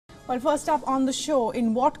Well, first up on the show,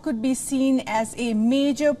 in what could be seen as a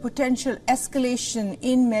major potential escalation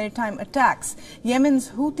in maritime attacks,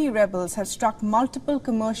 Yemen's Houthi rebels have struck multiple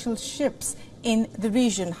commercial ships in the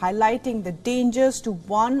region, highlighting the dangers to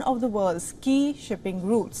one of the world's key shipping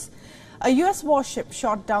routes. A U.S. warship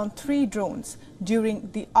shot down 3 drones during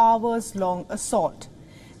the hours-long assault.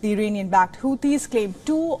 The Iranian-backed Houthis claim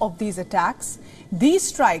 2 of these attacks. These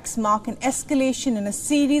strikes mark an escalation in a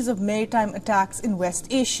series of maritime attacks in West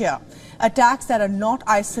Asia, attacks that are not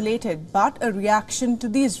isolated but a reaction to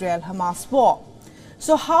the Israel-Hamas war.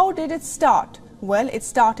 So how did it start? Well, it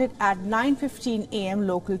started at 9:15 a.m.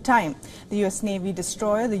 local time. The U.S. Navy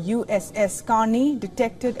destroyer, the USS Carney,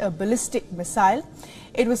 detected a ballistic missile.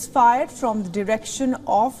 It was fired from the direction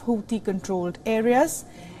of Houthi-controlled areas.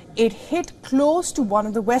 It hit close to one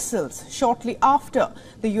of the vessels. Shortly after,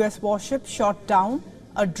 the U.S. warship shot down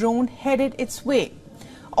a drone headed its way,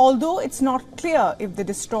 although it's not clear if the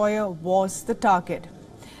destroyer was the target.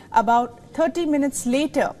 About 30 minutes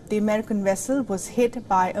later, the American vessel was hit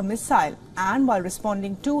by a missile, and while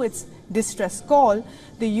responding to its distress call,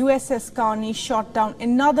 the USS Carney shot down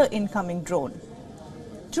another incoming drone.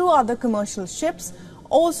 2 other commercial ships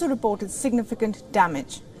also reported significant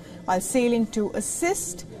damage. While sailing to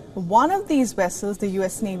assist one of these vessels, the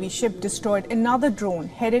U.S. Navy ship destroyed another drone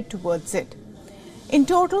headed towards it. In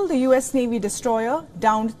total, the U.S. Navy destroyer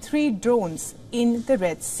downed 3 drones in the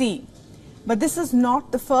Red Sea. But this is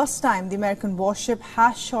not the first time the American warship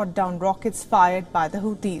has shot down rockets fired by the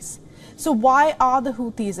Houthis. So why are the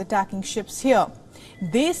Houthis attacking ships here?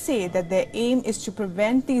 They say that their aim is to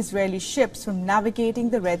prevent the Israeli ships from navigating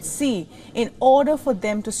the Red Sea in order for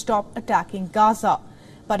them to stop attacking Gaza.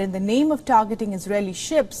 But in the name of targeting Israeli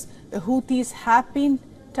ships, the Houthis have been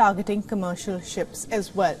targeting commercial ships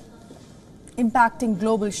as well, impacting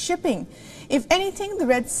global shipping. If anything, the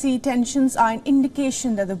Red Sea tensions are an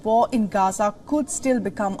indication that the war in Gaza could still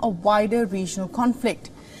become a wider regional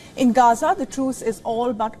conflict. In Gaza, the truce is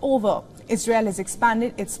all but over. Israel has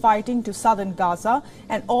expanded its fighting to southern Gaza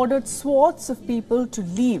and ordered swaths of people to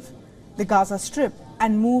leave the Gaza Strip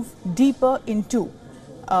and move deeper into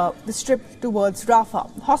the strip towards Rafah.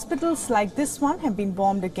 Hospitals like this one have been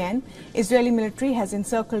bombed again. Israeli military has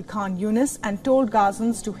encircled Khan Yunis and told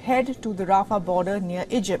Gazans to head to the Rafah border near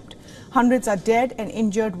Egypt. Hundreds are dead and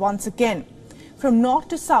injured once again. From north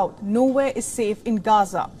to south, nowhere is safe in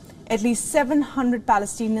Gaza. At least 700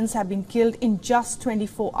 Palestinians have been killed in just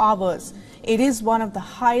 24 hours. It is one of the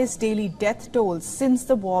highest daily death tolls since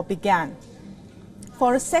the war began.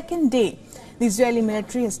 For a second day, the Israeli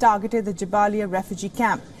military has targeted the Jabalia refugee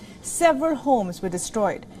camp. Several homes were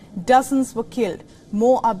destroyed. Dozens were killed.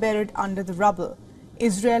 More are buried under the rubble.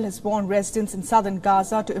 Israel has warned residents in southern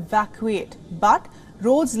Gaza to evacuate, but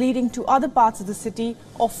roads leading to other parts of the city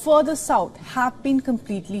or further south have been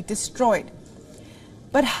completely destroyed.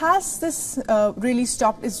 But has this really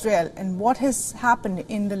stopped Israel? And what has happened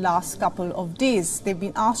in the last couple of days? They've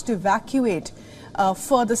been asked to evacuate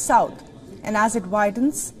further south. And as it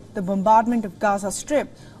widens, the bombardment of Gaza Strip,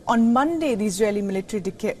 on Monday, the Israeli military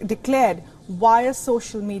declared via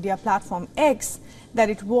social media platform X that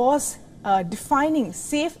it was defining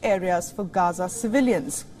safe areas for Gaza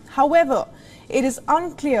civilians. However, it is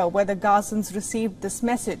unclear whether Gazans received this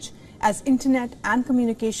message, as internet and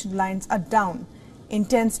communication lines are down.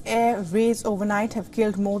 Intense air raids overnight have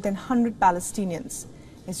killed more than 100 Palestinians.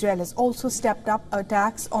 Israel has also stepped up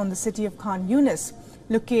attacks on the city of Khan Yunis,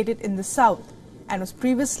 located in the south, and was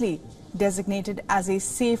previously designated as a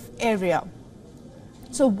safe area.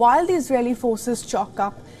 So while the Israeli forces chalk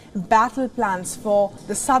up battle plans for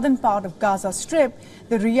the southern part of Gaza Strip,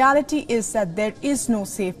 the reality is that there is no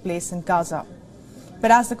safe place in Gaza.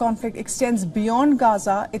 But as the conflict extends beyond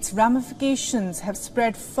Gaza, its ramifications have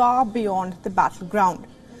spread far beyond the battleground.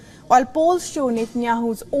 While polls show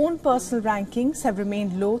Netanyahu's own personal rankings have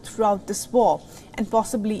remained low throughout this war, and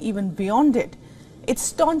possibly even beyond it, its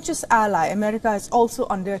staunchest ally, America, is also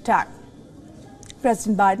under attack.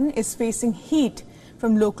 President Biden is facing heat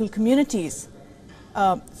from local communities,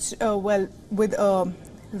 with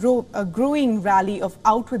a growing rally of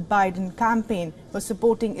Out with Biden campaign for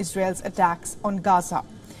supporting Israel's attacks on Gaza.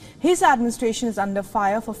 His administration is under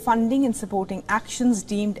fire for funding and supporting actions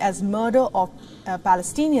deemed as murder of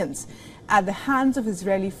Palestinians at the hands of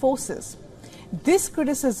Israeli forces. This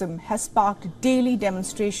criticism has sparked daily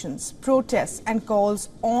demonstrations, protests, and calls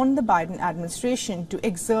on the Biden administration to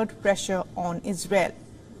exert pressure on Israel.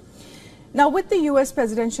 Now, with the U.S.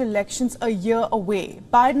 presidential elections a year away,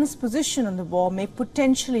 Biden's position on the war may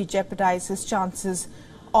potentially jeopardize his chances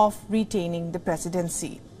of retaining the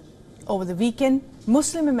presidency. Over the weekend,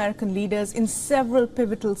 Muslim American leaders in several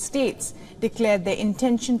pivotal states declared their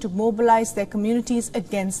intention to mobilize their communities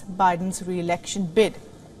against Biden's re-election bid.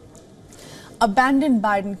 Abandoned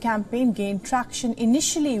Biden campaign gained traction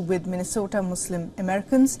initially with Minnesota Muslim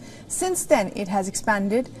Americans. Since then, it has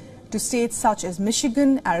expanded to states such as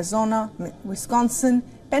Michigan, Arizona, Wisconsin,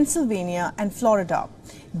 Pennsylvania, and Florida.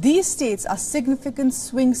 These states are significant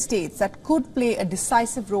swing states that could play a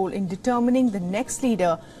decisive role in determining the next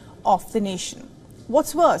leader of the nation.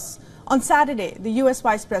 What's worse, on Saturday, the U.S.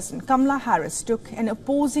 Vice President Kamala Harris took an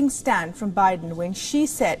opposing stand from Biden when she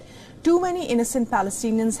said too many innocent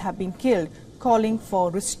Palestinians have been killed, calling for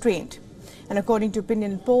restraint. And according to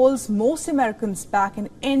opinion polls, most Americans back an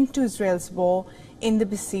end to Israel's war in the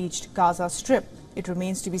besieged Gaza Strip. It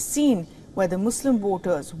remains to be seen whether Muslim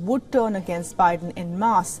voters would turn against Biden en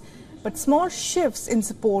masse, but small shifts in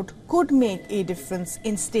support could make a difference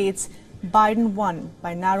in states Biden won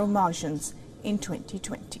by narrow margins in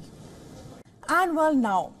 2020. And well,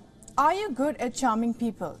 now, are you good at charming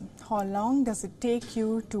people? How long does it take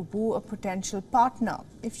you to woo a potential partner?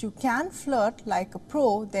 If you can flirt like a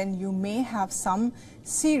pro, then you may have some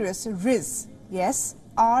serious rizz. Yes,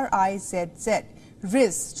 R-I-Z-Z.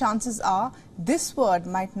 Rizz. Chances are this word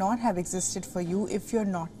might not have existed for you if you're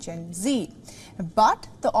not Gen Z. But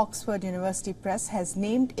the Oxford University Press has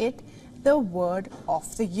named it the word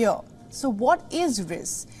of the year. So what is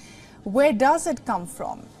rizz? Where does it come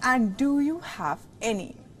from? And do you have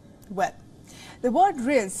any? Well, the word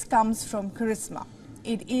rizz comes from charisma.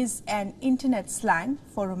 It is an internet slang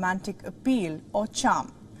for romantic appeal or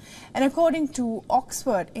charm. And according to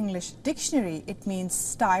Oxford English Dictionary, it means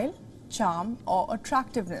style, charm, or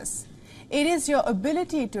attractiveness. It is your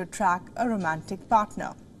ability to attract a romantic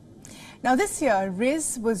partner. Now this year,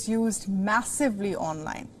 rizz was used massively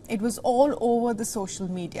online. It was all over the social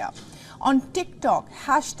media. On TikTok,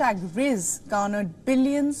 hashtag rizz garnered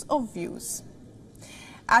billions of views.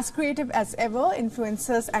 As creative as ever,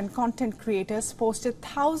 influencers and content creators posted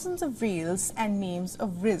thousands of reels and memes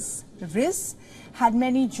of rizz. Rizz had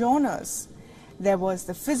many genres. There was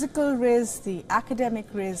the physical rizz, the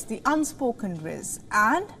academic rizz, the unspoken rizz,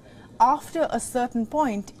 and after a certain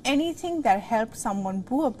point, anything that helped someone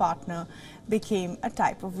woo a partner became a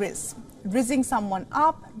type of rizz. Rizzing someone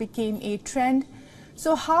up became a trend.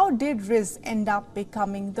 So how did rizz end up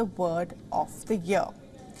becoming the word of the year?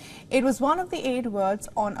 It was one of the 8 words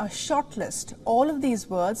on a short list. All of these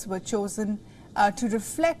words were chosen to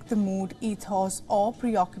reflect the mood, ethos, or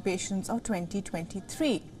preoccupations of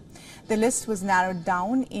 2023. The list was narrowed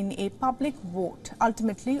down in a public vote.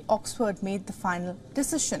 Ultimately, Oxford made the final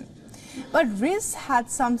decision. But rizz had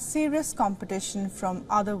some serious competition from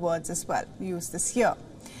other words as well used this year.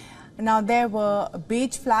 Now there were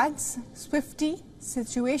beige flags, Swiftie,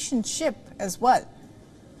 situationship as well.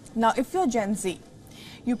 Now if you're Gen Z,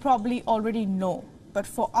 you probably already know, but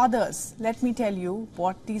for others, let me tell you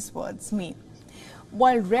what these words mean.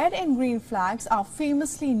 While red and green flags are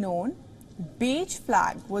famously known, beige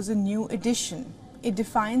flag was a new addition. It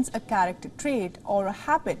defines a character trait or a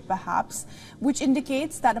habit perhaps, which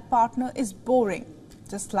indicates that a partner is boring,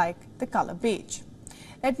 just like the color beige.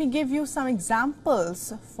 Let me give you some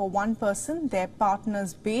examples. For one person, their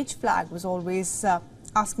partner's beige flag was always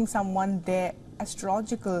asking someone their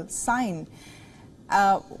astrological sign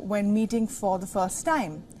when meeting for the first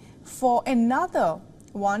time. For another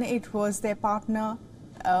one, it was their partner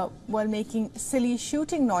while making silly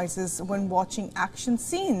shooting noises when watching action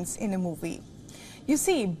scenes in a movie. You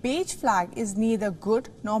see, beige flag is neither good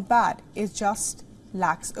nor bad. It just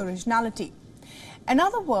lacks originality.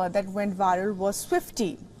 Another word that went viral was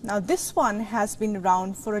Swiftie. Now this one has been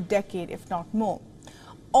around for a decade, if not more.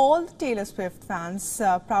 All the Taylor Swift fans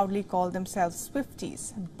proudly call themselves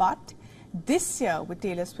Swifties. But this year, with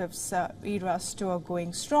Taylor Swift's Eras tour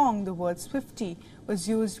going strong, the word Swiftie was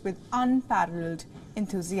used with unparalleled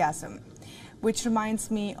enthusiasm. Which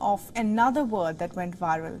reminds me of another word that went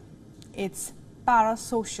viral. It's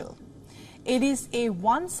parasocial. It is a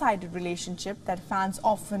one-sided relationship that fans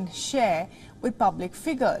often share with public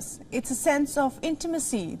figures. It's a sense of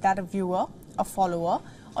intimacy that a viewer, a follower,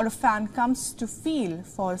 or a fan comes to feel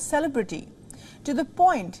for a celebrity, to the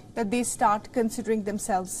point that they start considering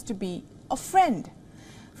themselves to be a friend.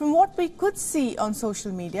 From what we could see on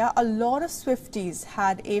social media, a lot of Swifties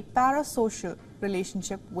had a parasocial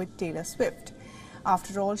relationship with Taylor Swift.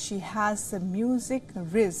 After all, she has the music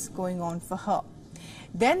rizz going on for her.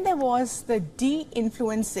 Then there was the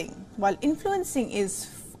de-influencing. While influencing is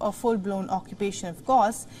a full-blown occupation, of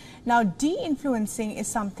course, now de-influencing is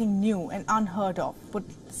something new and unheard of. But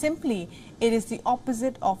simply, it is the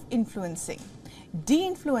opposite of influencing.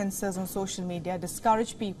 De-influencers on social media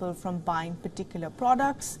discourage people from buying particular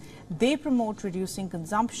products. They promote reducing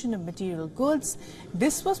consumption of material goods.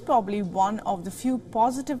 This was probably one of the few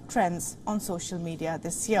positive trends on social media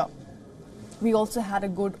this year. We also had a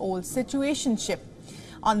good old situationship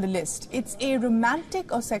on the list. It's a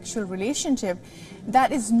romantic or sexual relationship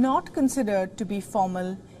that is not considered to be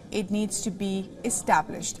formal. It needs to be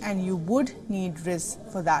established, and you would need risk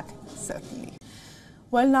for that, certainly.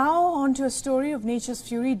 Well, now on to a story of nature's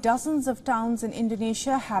fury. Dozens of towns in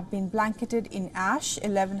Indonesia have been blanketed in ash.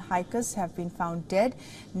 11 hikers have been found dead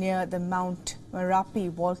near the Mount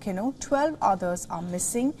Merapi volcano. 12 others are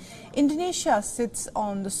missing. Indonesia sits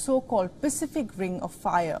on the so-called Pacific Ring of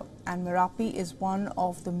Fire, and Merapi is one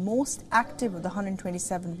of the most active of the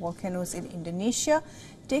 127 volcanoes in Indonesia.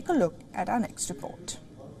 Take a look at our next report.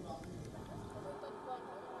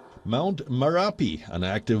 Mount Merapi, an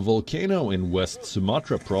active volcano in West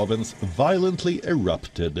Sumatra province, violently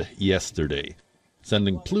erupted yesterday,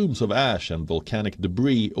 sending plumes of ash and volcanic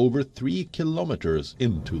debris over 3 kilometers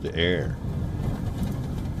into the air.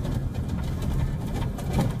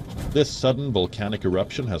 This sudden volcanic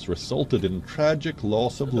eruption has resulted in tragic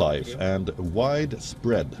loss of life and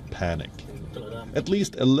widespread panic. At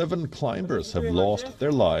least 11 climbers have lost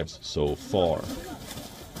their lives so far.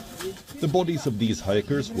 The bodies of these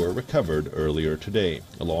hikers were recovered earlier today,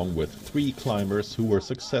 along with 3 climbers who were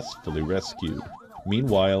successfully rescued.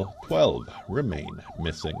 Meanwhile, 12 remain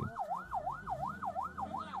missing.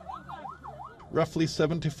 Roughly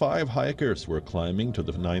 75 hikers were climbing to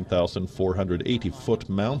the 9,480-foot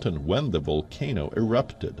mountain when the volcano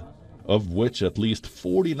erupted, of which at least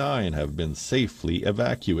 49 have been safely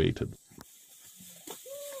evacuated.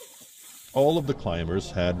 All of the climbers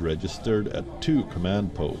had registered at 2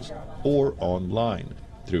 command posts or online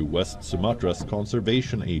through West Sumatra's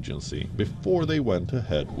conservation agency before they went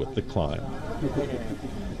ahead with the climb.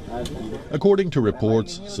 According to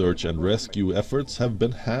reports, search and rescue efforts have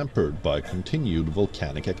been hampered by continued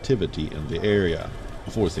volcanic activity in the area,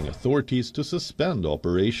 forcing authorities to suspend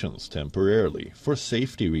operations temporarily for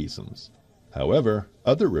safety reasons. However,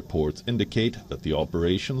 other reports indicate that the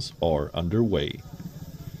operations are underway.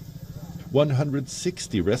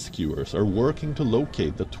 160 rescuers are working to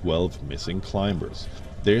locate the 12 missing climbers.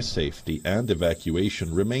 Their safety and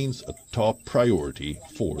evacuation remains a top priority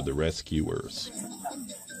for the rescuers.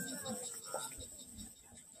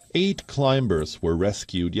 8 climbers were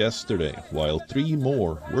rescued yesterday, while 3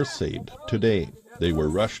 more were saved today. They were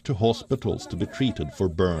rushed to hospitals to be treated for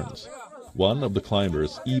burns. One of the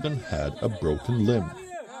climbers even had a broken limb.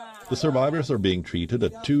 The survivors are being treated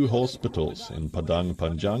at 2 hospitals in Padang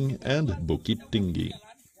Panjang and Bukit Tinggi.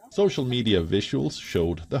 Social media visuals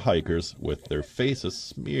showed the hikers with their faces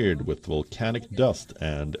smeared with volcanic dust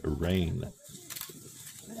and rain.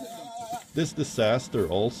 This disaster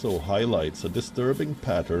also highlights a disturbing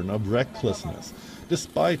pattern of recklessness,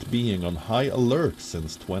 despite being on high alert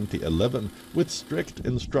since 2011, with strict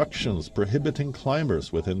instructions prohibiting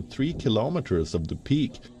climbers within 3 kilometers of the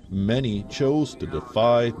peak. Many chose to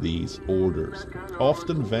defy these orders,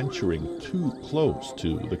 often venturing too close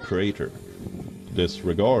to the crater.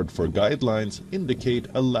 Disregard for guidelines indicate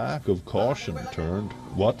a lack of caution turned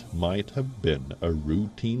what might have been a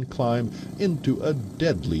routine climb into a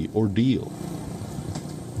deadly ordeal.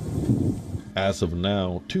 As of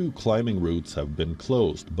now, 2 climbing routes have been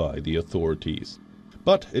closed by the authorities.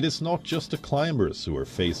 But it is not just the climbers who are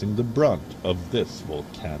facing the brunt of this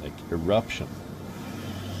volcanic eruption.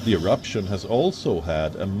 The eruption has also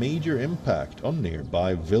had a major impact on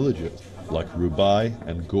nearby villages like Rubai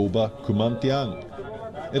and Goba Kumantiang.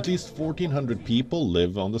 At least 1,400 people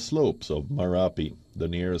live on the slopes of Merapi. The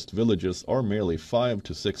nearest villages are merely 5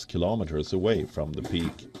 to 6 kilometers away from the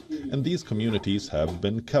peak, and these communities have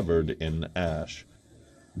been covered in ash.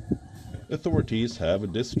 Authorities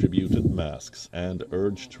have distributed masks and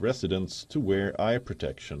urged residents to wear eye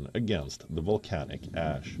protection against the volcanic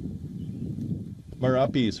ash.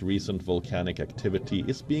 Merapi's recent volcanic activity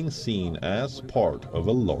is being seen as part of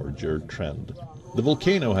a larger trend. The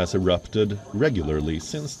volcano has erupted regularly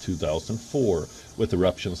since 2004, with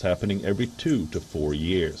eruptions happening every 2 to 4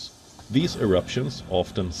 years. These eruptions,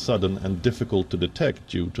 often sudden and difficult to detect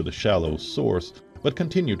due to the shallow source, but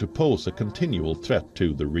continue to pose a continual threat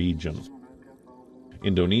to the region.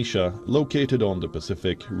 Indonesia, located on the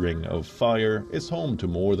Pacific Ring of Fire, is home to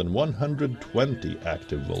more than 120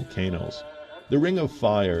 active volcanoes. The Ring of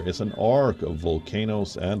Fire is an arc of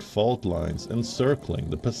volcanoes and fault lines encircling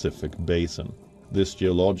the Pacific Basin. This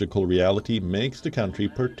geological reality makes the country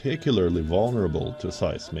particularly vulnerable to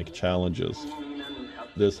seismic challenges.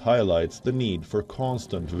 This highlights the need for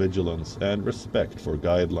constant vigilance and respect for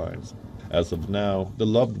guidelines. As of now, the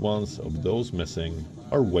loved ones of those missing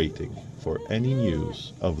are waiting for any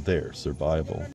news of their survival.